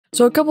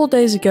So a couple of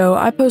days ago,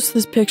 I posted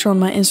this picture on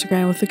my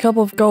Instagram with a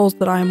couple of goals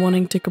that I am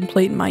wanting to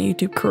complete in my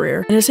YouTube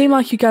career. And it seemed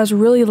like you guys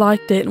really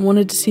liked it and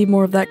wanted to see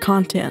more of that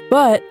content.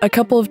 But a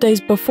couple of days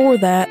before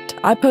that,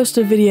 I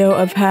posted a video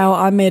of how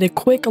I made a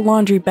quick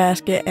laundry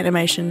basket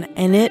animation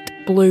and it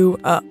blew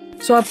up.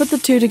 So I put the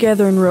two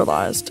together and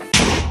realized,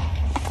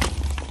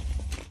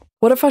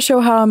 what if I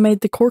show how I made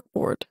the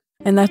corkboard?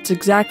 And that's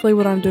exactly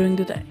what I'm doing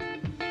today.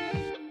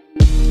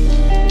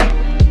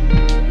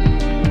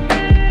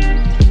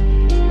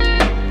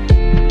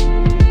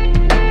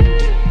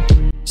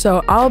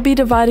 So I'll be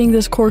dividing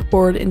this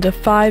corkboard into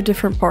 5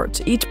 different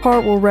parts. Each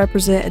part will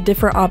represent a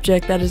different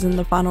object that is in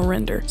the final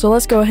render. So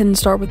let's go ahead and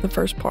start with the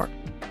first part.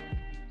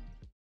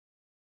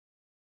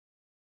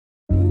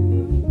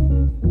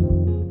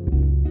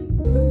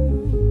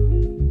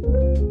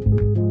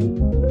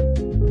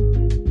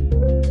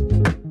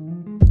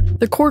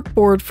 The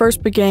corkboard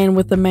first began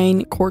with the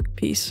main cork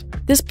piece.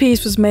 This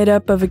piece was made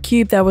up of a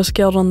cube that was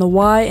scaled on the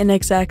Y and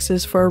X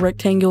axis for a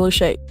rectangular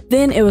shape.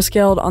 Then it was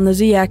scaled on the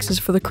Z axis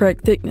for the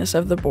correct thickness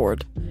of the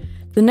board.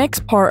 The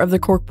next part of the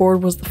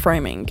corkboard was the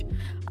framing.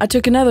 I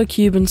took another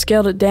cube and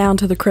scaled it down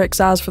to the correct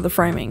size for the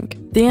framing.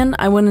 Then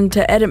I went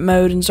into edit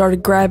mode and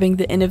started grabbing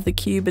the end of the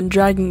cube and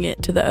dragging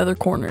it to the other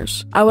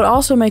corners. I would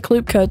also make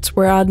loop cuts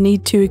where I'd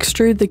need to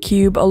extrude the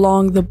cube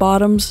along the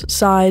bottoms,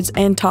 sides,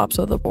 and tops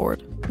of the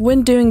board.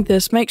 When doing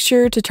this, make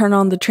sure to turn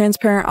on the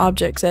transparent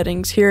object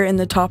settings here in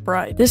the top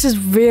right. This is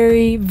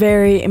very,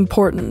 very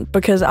important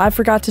because I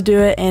forgot to do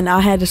it and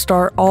I had to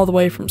start all the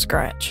way from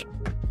scratch.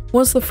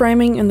 Once the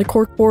framing and the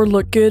corkboard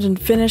look good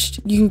and finished,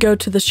 you can go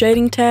to the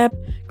shading tab,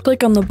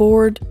 click on the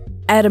board,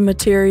 add a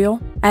material,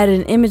 add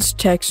an image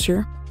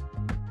texture,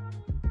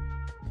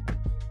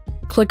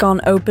 click on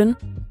open,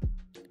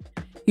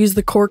 use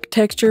the cork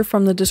texture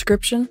from the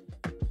description,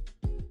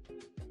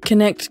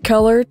 connect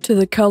color to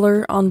the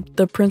color on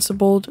the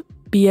principled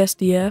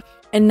BSDF,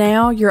 and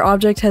now your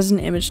object has an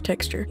image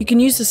texture. You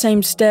can use the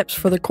same steps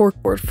for the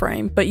corkboard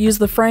frame, but use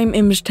the frame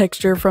image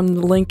texture from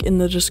the link in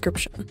the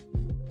description.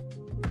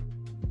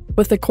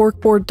 With the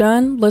corkboard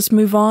done, let's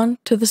move on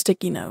to the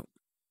sticky note.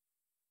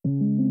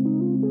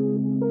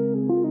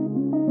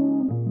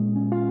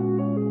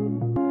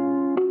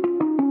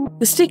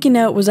 The sticky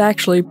note was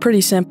actually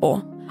pretty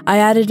simple. I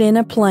added in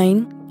a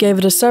plane, gave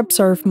it a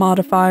subsurf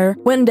modifier,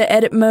 went into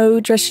edit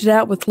mode, stretched it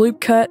out with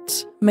loop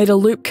cuts, made a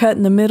loop cut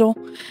in the middle,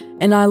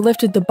 and I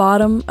lifted the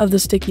bottom of the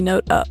sticky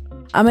note up.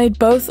 I made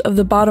both of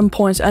the bottom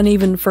points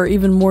uneven for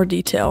even more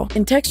detail.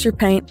 In texture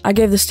paint, I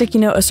gave the sticky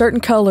note a certain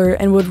color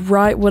and would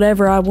write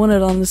whatever I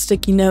wanted on the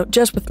sticky note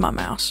just with my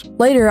mouse.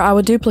 Later, I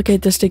would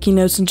duplicate the sticky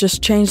notes and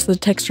just change the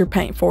texture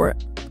paint for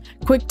it.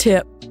 Quick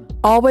tip.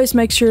 Always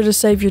make sure to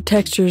save your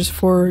textures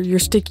for your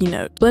sticky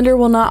note. Blender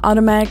will not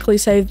automatically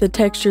save the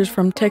textures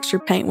from texture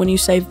paint when you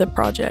save the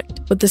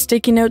project. With the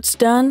sticky notes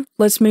done,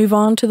 let's move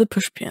on to the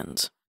push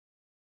pins.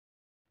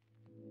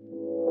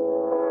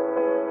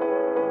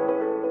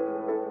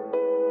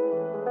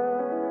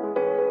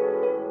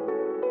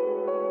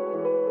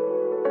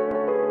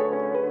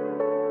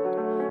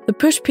 The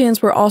push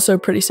pins were also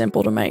pretty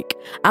simple to make.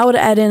 I would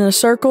add in a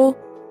circle,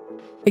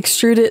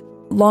 extrude it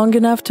long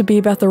enough to be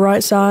about the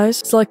right size,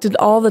 selected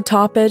all the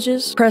top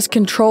edges, press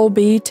Ctrl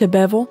B to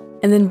bevel,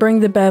 and then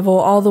bring the bevel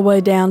all the way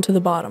down to the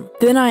bottom.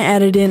 Then I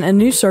added in a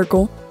new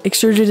circle,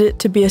 extruded it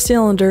to be a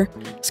cylinder,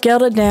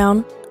 scaled it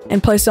down,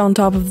 and placed it on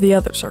top of the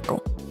other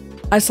circle.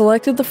 I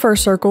selected the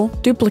first circle,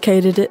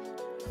 duplicated it,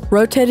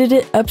 rotated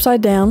it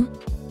upside down,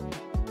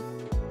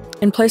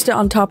 and placed it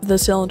on top of the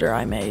cylinder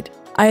I made.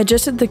 I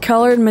adjusted the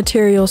color and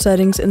material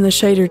settings in the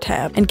shader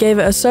tab and gave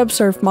it a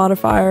subsurf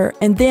modifier,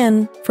 and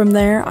then from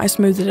there I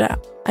smoothed it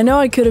out. I know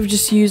I could have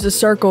just used a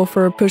circle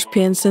for a push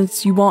pin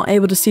since you won't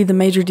able to see the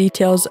major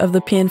details of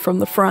the pin from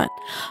the front,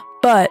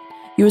 but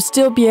you would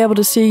still be able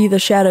to see the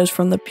shadows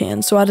from the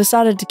pin, so I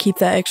decided to keep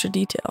that extra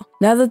detail.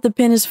 Now that the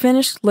pin is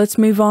finished, let's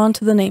move on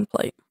to the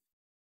nameplate.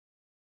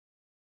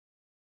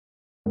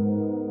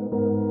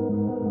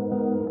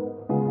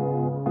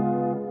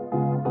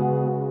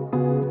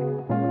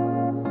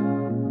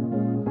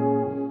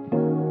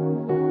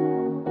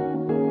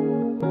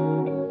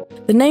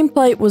 The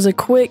nameplate was a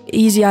quick,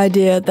 easy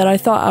idea that I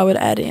thought I would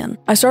add in.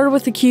 I started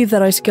with the cube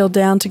that I scaled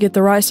down to get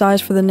the right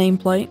size for the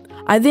nameplate.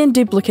 I then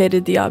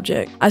duplicated the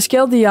object. I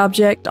scaled the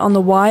object on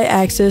the Y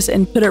axis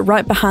and put it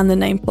right behind the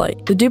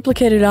nameplate. The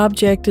duplicated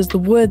object is the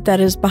wood that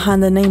is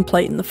behind the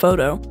nameplate in the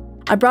photo.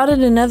 I brought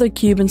in another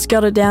cube and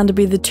scaled it down to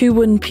be the 2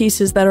 wooden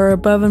pieces that are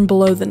above and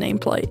below the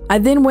nameplate. I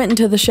then went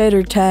into the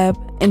shader tab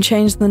and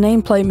changed the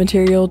nameplate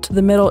material to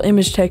the middle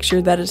image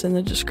texture that is in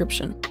the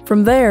description.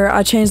 From there,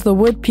 I changed the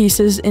wood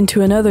pieces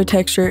into another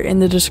texture in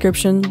the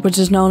description, which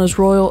is known as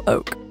Royal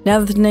Oak. Now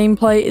that the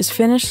nameplate is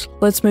finished,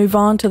 let's move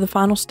on to the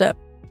final step,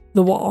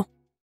 the wall.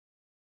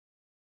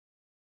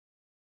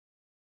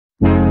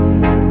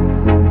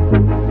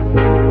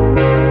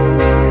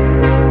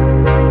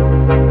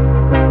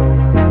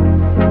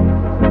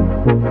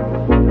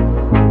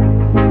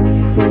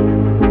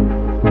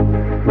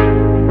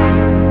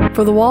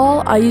 For the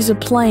wall, I used a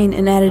plane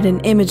and added an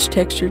image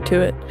texture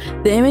to it.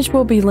 The image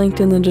will be linked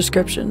in the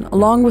description,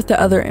 along with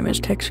the other image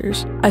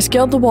textures. I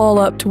scaled the wall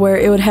up to where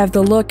it would have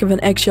the look of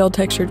an eggshell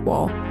textured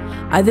wall.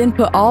 I then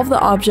put all of the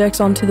objects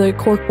onto the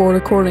corkboard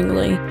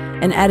accordingly,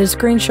 and added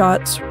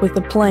screenshots with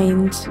the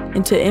planes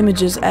into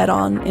images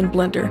add-on in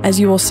Blender, as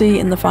you will see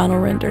in the final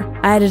render.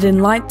 I added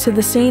in light to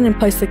the scene and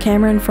placed the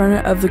camera in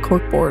front of the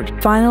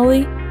corkboard.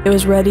 Finally, it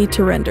was ready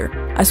to render.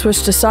 I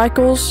switched to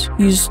cycles,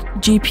 used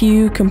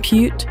GPU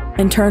compute,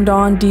 and turned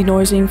on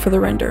denoising for the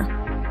render.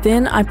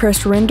 Then I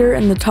pressed render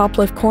in the top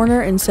left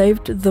corner and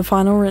saved the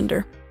final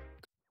render.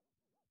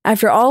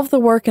 After all of the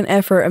work and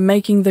effort of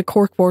making the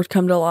corkboard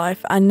come to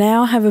life, I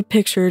now have a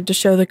picture to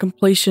show the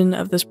completion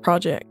of this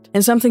project,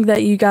 and something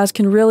that you guys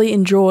can really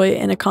enjoy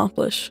and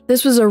accomplish.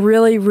 This was a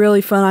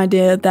really fun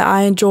idea that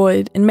I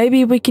enjoyed, and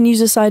maybe we can use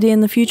this idea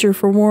in the future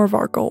for more of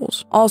our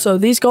goals. Also,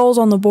 these goals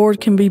on the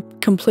board can be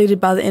completed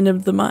by the end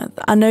of the month.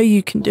 I know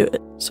you can do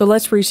it, so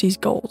let's reach these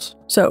goals.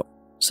 So,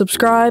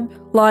 subscribe,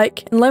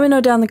 like, and let me know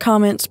down in the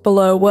comments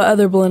below what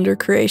other Blender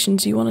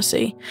creations you want to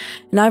see.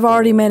 And I've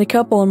already made a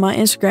couple on my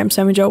Instagram,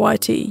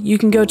 SammyJoeYT. You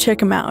can go check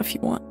them out if you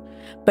want.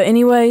 But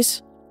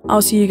anyways,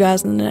 I'll see you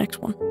guys in the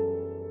next one.